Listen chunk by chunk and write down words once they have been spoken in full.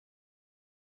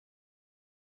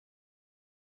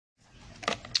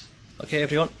Okay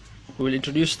everyone, we will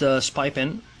introduce the Spy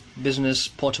Pen business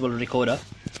portable recorder.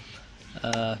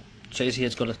 Says here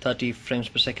it's got a 30 frames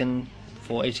per second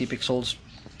for 80 pixels.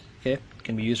 Okay, it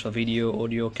can be used for video,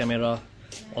 audio, camera,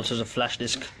 also as a flash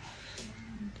disk.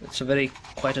 It's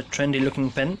quite a trendy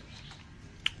looking pen,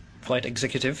 quite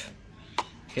executive.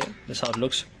 Okay, this is how it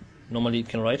looks. Normally it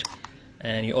can write,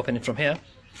 and you open it from here.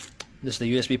 This is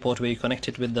the USB port where you connect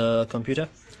it with the computer.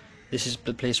 This is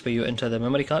the place where you enter the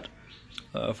memory card.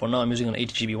 For now I'm using an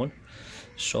 8 GB one,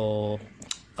 so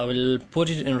I will put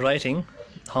it in writing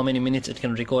how many minutes it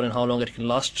can record and how long it can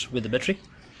last with the battery.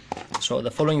 So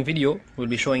the following video will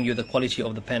be showing you the quality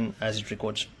of the pen as it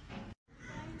records.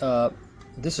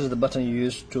 This is the button you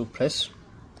use to press.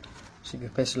 So if you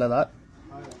press it like that,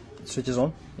 it switches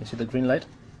on. You see the green light,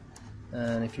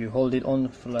 and if you hold it on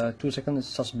for like 2 seconds, it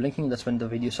starts blinking. That's when the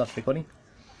video starts recording.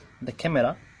 The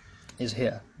camera is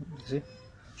here, you see.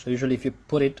 So usually if you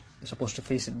put it, you're supposed to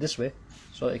face it this way,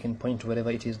 so it can point to wherever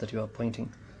it is that you are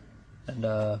pointing, and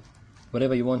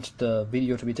wherever you want the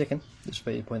video to be taken, this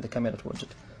way you point the camera towards it.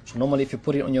 So normally if you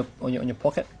put it on your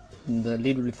pocket, the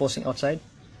lead will be forcing outside,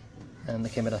 and the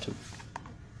camera too.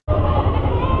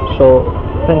 So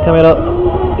pen camera,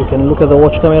 you can look at the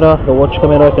watch camera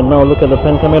can now look at the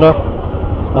pen camera.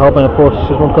 I hope and of course this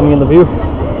is not coming in the view.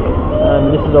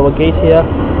 And this is our gate here.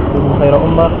 This is Khaira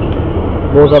Ummah.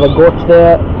 Those are the goats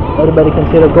there. Everybody can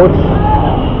see the goats.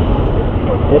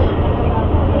 Yes.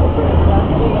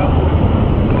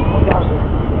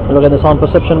 Look at the sound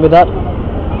perception with that.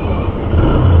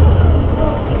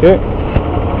 Okay.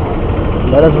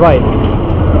 Let us ride.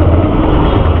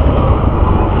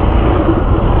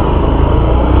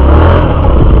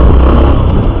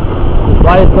 This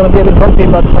ride is going to be a bit bumpy,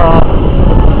 but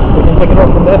we can take it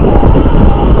off from there.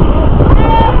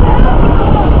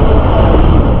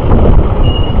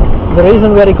 The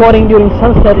reason we are recording during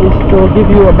sunset is to give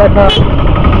you a better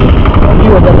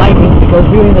view of the lighting, because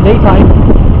during the daytime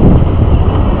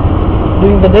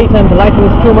the lighting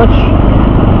is too much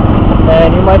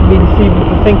and you might be deceived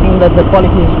into thinking that the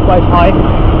quality is quite high,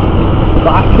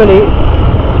 but actually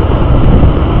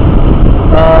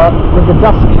with the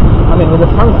dusk, with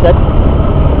the sunset,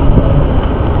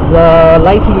 the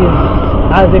lighting is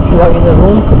as if you are in a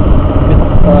room with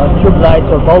tube lights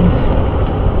or bulbs.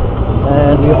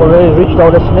 And we have already reached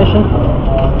our destination.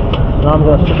 Now I'm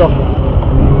going to switch off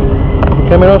the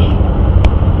cameras.